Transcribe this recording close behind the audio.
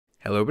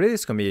Hello everybody, this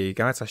is going to be a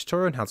guide slash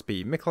tutorial on how to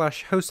beat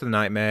Micolash, host of the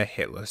nightmare,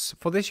 Hitless.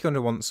 For this you're going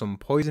to want some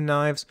poison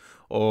knives,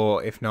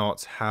 or if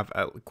not, have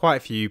quite a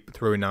few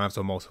throwing knives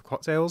or Molotov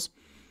cocktails.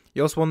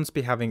 You also want to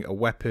be having a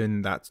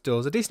weapon that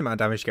does a decent amount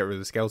of damage to get rid of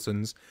the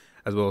skeletons,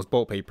 as well as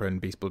bolt paper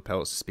and beast blood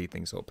pellets to speed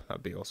things up. That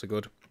would be also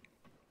good.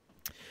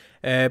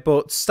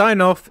 But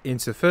starting off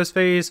into the first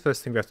phase,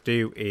 first thing we have to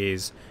do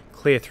is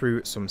clear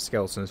through some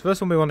skeletons.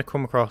 First one we want to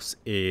come across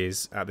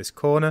is at this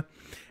corner,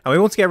 and we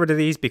want to get rid of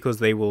these because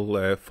they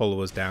will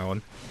follow us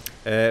down.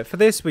 For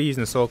this we're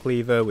using a saw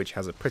cleaver, which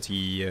has a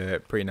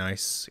pretty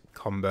nice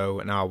combo,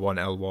 an R1,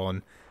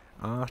 L1,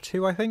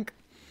 R2 I think.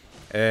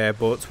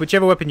 But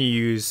whichever weapon you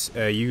use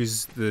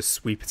the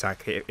sweep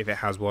attack if it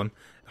has one,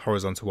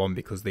 horizontal one,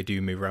 because they do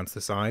move around to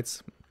the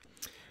sides.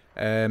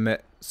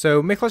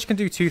 So Micolash can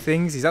do two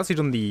things. He's actually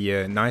done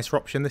the nicer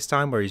option this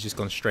time, where he's just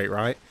gone straight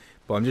right.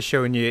 But I'm just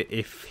showing you,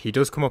 if he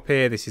does come up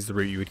here, this is the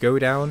route you would go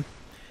down.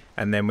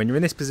 And then when you're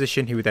in this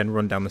position, he would then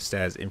run down the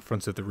stairs in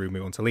front of the room we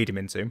want to lead him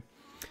into.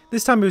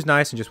 This time he was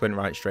nice and just went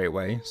right straight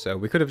away. So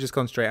we could have just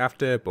gone straight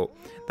after, but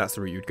that's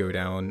the route you'd go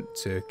down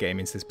to get him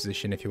into this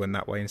position if you went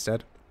that way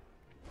instead.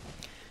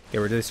 Get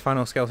rid of this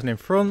final skeleton in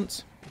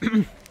front.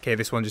 Okay,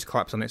 this one just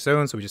collapsed on its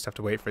own, so we just have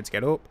to wait for it to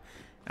get up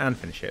and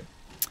finish it.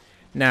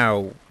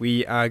 Now,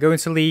 we are going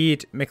to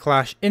lead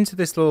Micolash into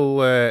this little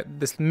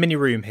this mini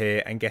room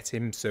here and get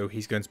him so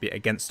he's going to be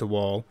against a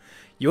wall.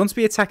 You want to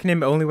be attacking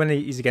him only when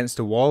he's against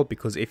a wall,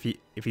 because if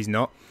he's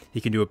not, he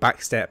can do a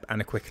back step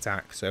and a quick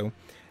attack. So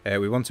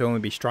we want to only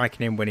be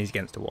striking him when he's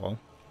against a wall.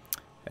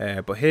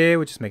 But here,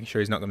 we're just making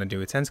sure he's not going to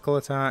do a tentacle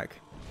attack.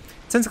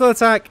 Tentacle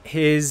attack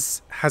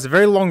has a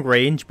very long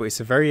range, but it's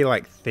a very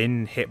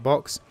thin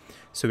hitbox,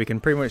 so we can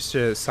pretty much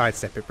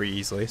sidestep it pretty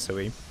easily. So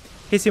we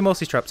hit him whilst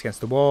he's trapped against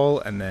the wall,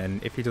 and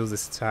then if he does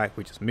this attack,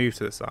 we just move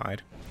to the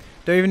side.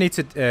 Don't even need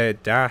to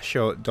dash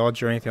or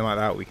dodge or anything like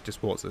that. We can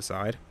just walk to the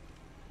side,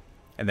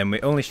 and then we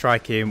only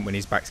strike him when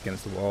his back's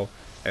against the wall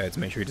to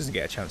make sure he doesn't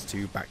get a chance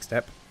to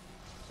backstep.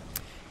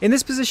 In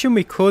this position,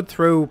 we could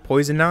throw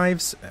poison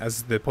knives,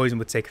 as the poison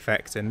would take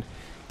effect and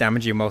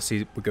damage him whilst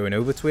we're going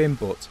over to him,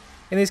 but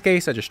in this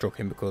case, I just struck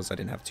him because I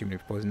didn't have too many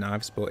poison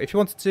knives. But if you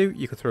wanted to,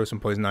 you could throw some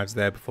poison knives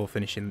there before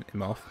finishing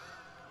him off.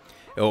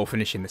 Or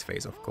finishing this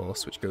phase, of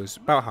course, which goes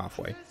about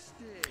halfway.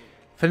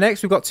 For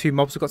next, we've got two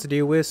mobs we've got to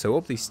deal with. So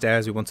up these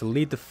stairs, we want to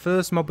lead the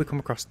first mob we come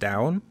across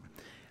down.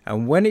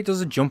 And when it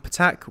does a jump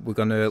attack, we're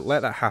going to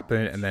let that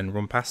happen and then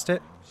run past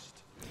it.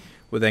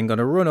 We're then going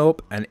to run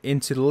up and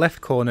into the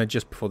left corner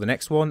just before the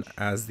next one,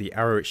 as the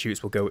arrow it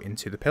shoots will go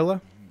into the pillar.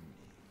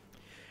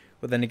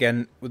 But then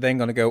again, we're then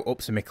going to go up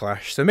to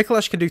Micolash. So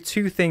Micolash can do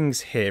two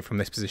things here from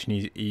this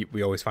position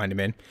we always find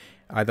him in.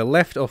 Either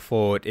left or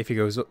forward. If he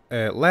goes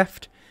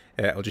left,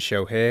 I'll just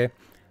show here,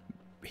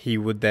 he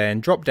would then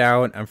drop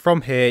down, and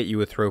from here you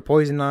would throw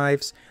poison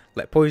knives,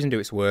 let poison do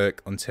its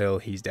work until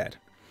he's dead.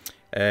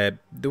 The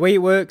way it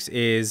works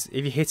is,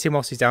 if you hit him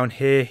whilst he's down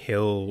here,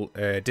 he'll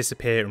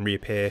disappear and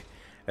reappear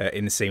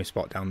in the same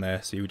spot down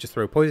there. So you would just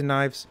throw poison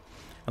knives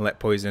and let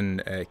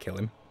poison kill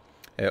him.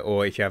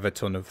 Or if you have a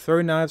ton of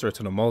throwing knives or a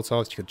ton of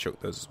Molotovs, you could chuck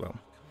those as well.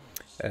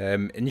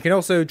 And you can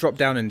also drop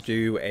down and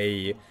do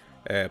a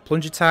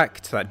plunge attack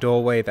to that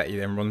doorway that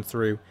you then run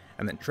through,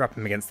 and then trap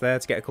him against there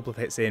to get a couple of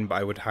hits in. But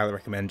I would highly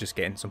recommend just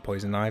getting some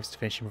poison knives to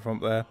finish him from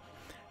up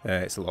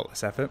there. It's a lot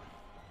less effort.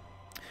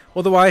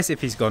 Otherwise,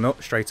 if he's gone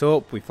up straight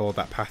up, we follow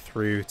that path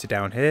through to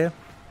down here.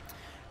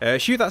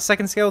 Shoot that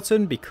second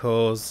skeleton,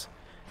 because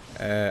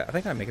I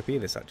think I make a B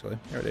of this actually.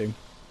 Here I do.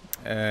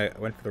 I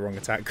went for the wrong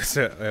attack because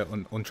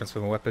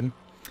untransformable weapon.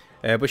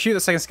 But shoot the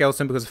second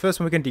skeleton, because the first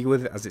one we can deal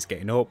with as it's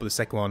getting up, but the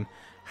second one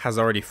has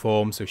already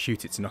formed, so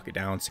shoot it to knock it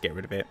down to get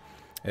rid of it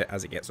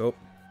as it gets up.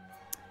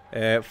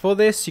 For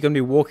this, you're going to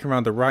be walking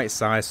around the right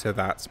side so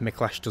that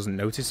Micolash doesn't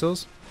notice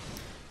us.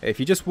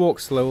 If you just walk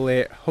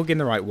slowly, hugging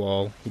the right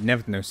wall, he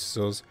never notices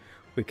us.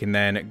 We can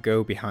then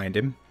go behind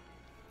him.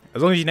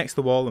 As long as you're next to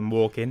the wall and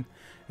walking,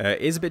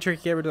 it is a bit tricky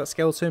to get rid of that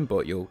skeleton,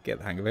 but you'll get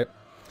the hang of it.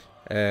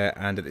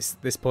 And at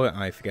this point,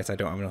 I forget I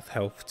don't have enough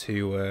health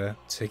to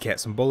get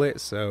some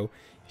bullets, so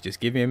if you just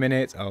give me a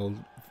minute, I'll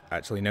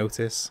actually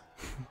notice.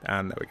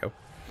 And there we go.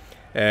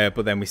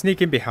 But then we sneak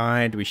in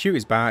behind, we shoot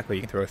his back, where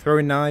you can throw a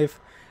throwing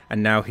knife,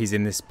 and now he's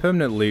in this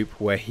permanent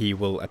loop where he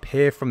will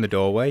appear from the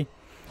doorway,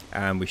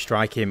 and we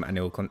strike him, and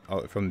he'll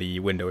from the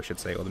window, I should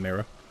say, or the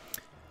mirror,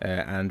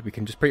 and we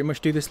can just pretty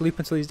much do this loop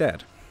until he's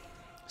dead.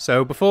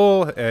 So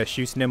before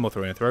shooting him or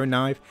throwing a throwing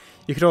knife,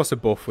 you could also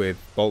buff with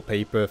bolt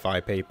paper,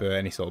 fire paper,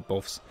 any sort of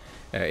buffs,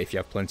 if you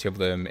have plenty of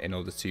them, in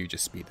order to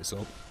just speed this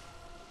up.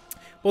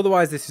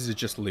 Otherwise, this is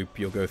just a loop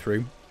you'll go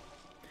through.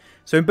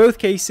 So in both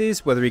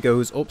cases, whether he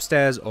goes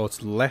upstairs or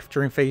to the left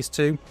during phase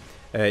 2,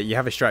 you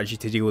have a strategy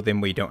to deal with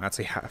him where you don't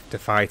actually have to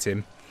fight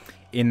him.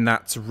 In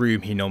that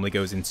room he normally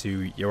goes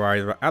into, you're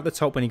either at the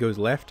top when he goes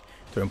left,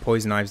 throwing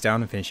poison knives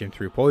down and finish him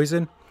through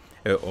poison,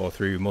 or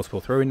through multiple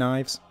throwing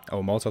knives,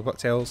 or Molotov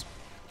cocktails.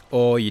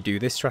 Or you do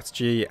this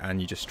strategy and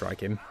you just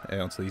strike him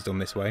until he's done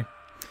this way.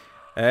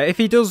 If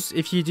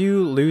you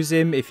do lose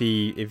him, if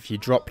you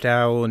drop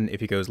down,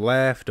 if he goes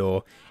left,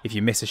 or if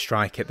you miss a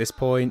strike at this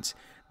point,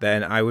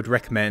 then I would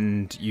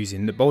recommend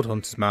using the Bold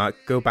Hunter's Mark,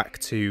 go back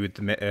to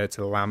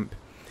the lamp,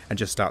 and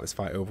just start this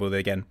fight over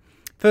again.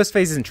 First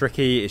phase isn't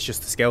tricky, it's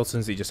just the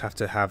skeletons that you just have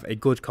to have a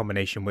good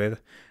combination with.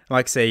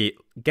 Like I say,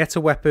 get a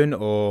weapon,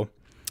 or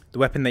the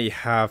weapon that you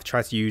have,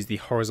 try to use the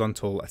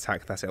horizontal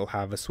attack that it'll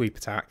have, a sweep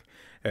attack,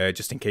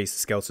 just in case the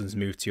skeletons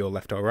move to your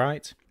left or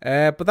right.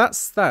 But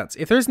that's that.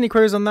 If there's any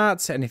queries on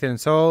that, anything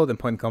at all, then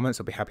put in the comments,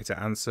 I'll be happy to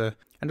answer.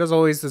 And as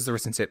always, there's the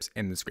written tips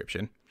in the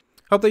description.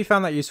 Hope that you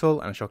found that useful,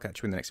 and I shall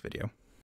catch you in the next video.